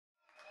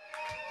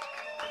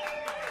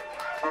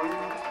A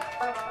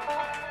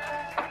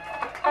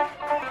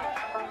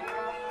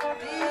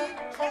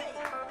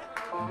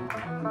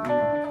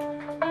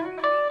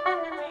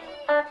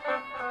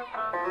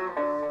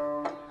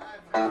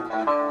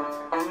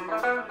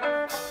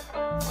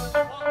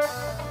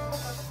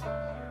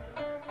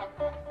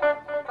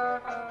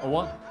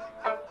one,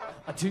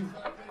 a two,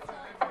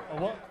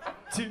 a one,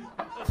 two.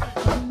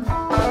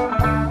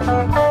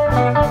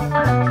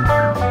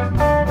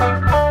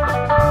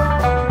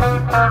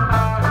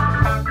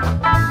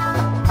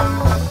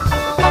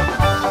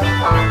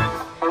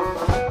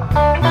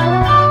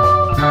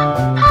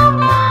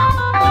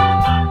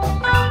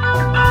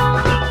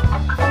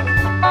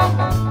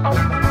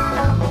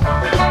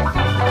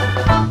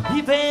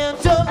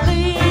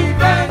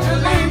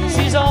 Evangaline,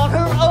 she's on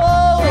her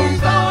own.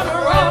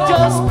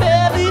 Just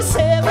barely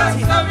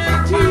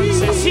 17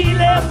 since she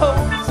left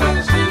home.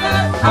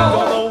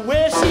 Don't know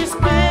where she's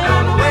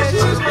been,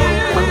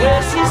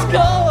 where she's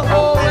going.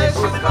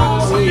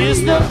 She is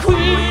the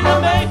queen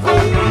of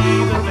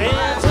make-believe,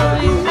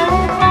 Evangaline.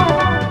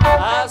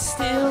 I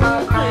still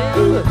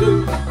remember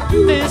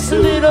this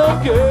little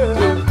girl,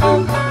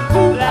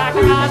 like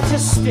I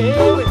just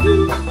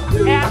staring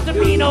at the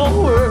mean old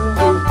world.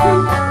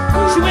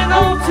 She went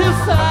on to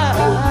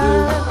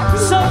find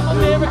some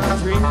American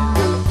dream,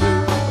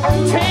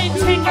 train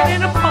ticket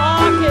in a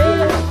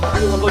pocket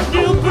of a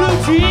new blue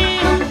jean.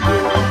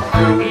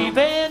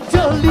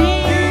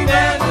 Evangaline,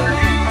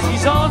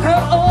 she's on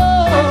her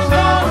own,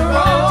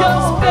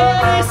 just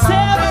barely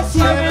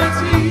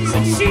 17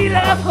 since she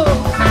left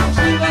home.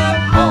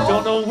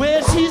 Don't know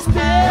where she's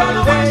been,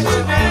 or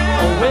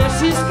where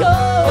she's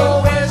going.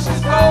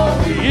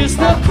 She is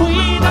the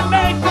queen of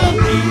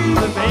make-believe,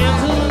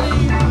 Evangaline.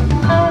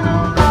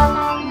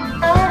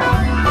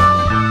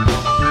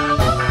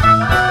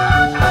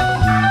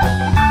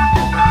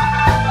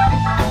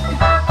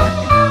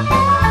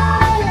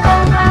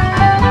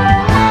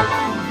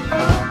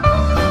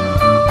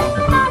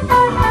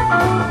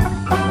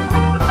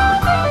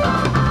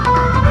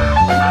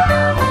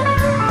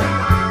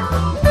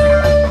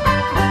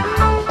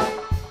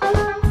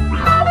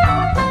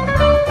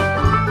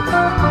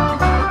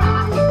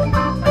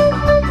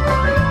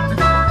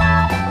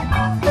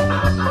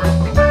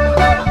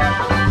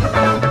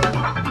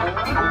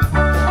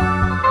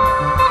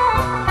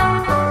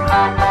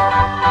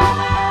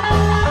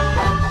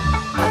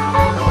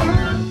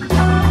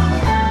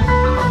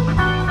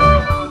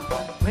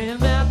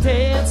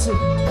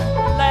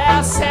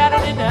 Last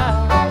Saturday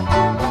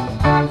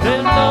night,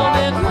 them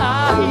lonely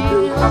high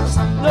heels,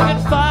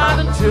 looking fine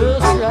and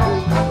just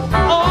right.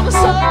 On a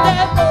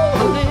Sunday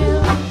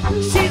morning,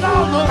 she's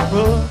on the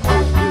run.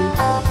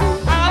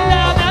 I'm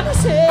down at the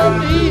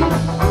city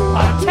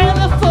on the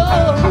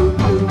telephone.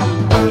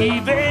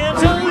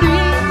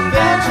 Evangaline,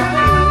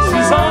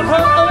 she's on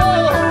her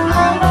own,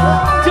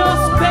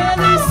 just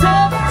barely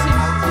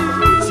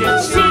 17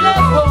 since she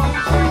left home.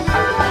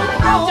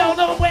 Don't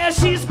know where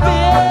she's been,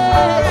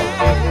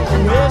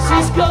 where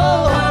she's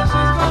going.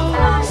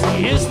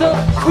 She is the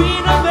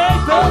queen of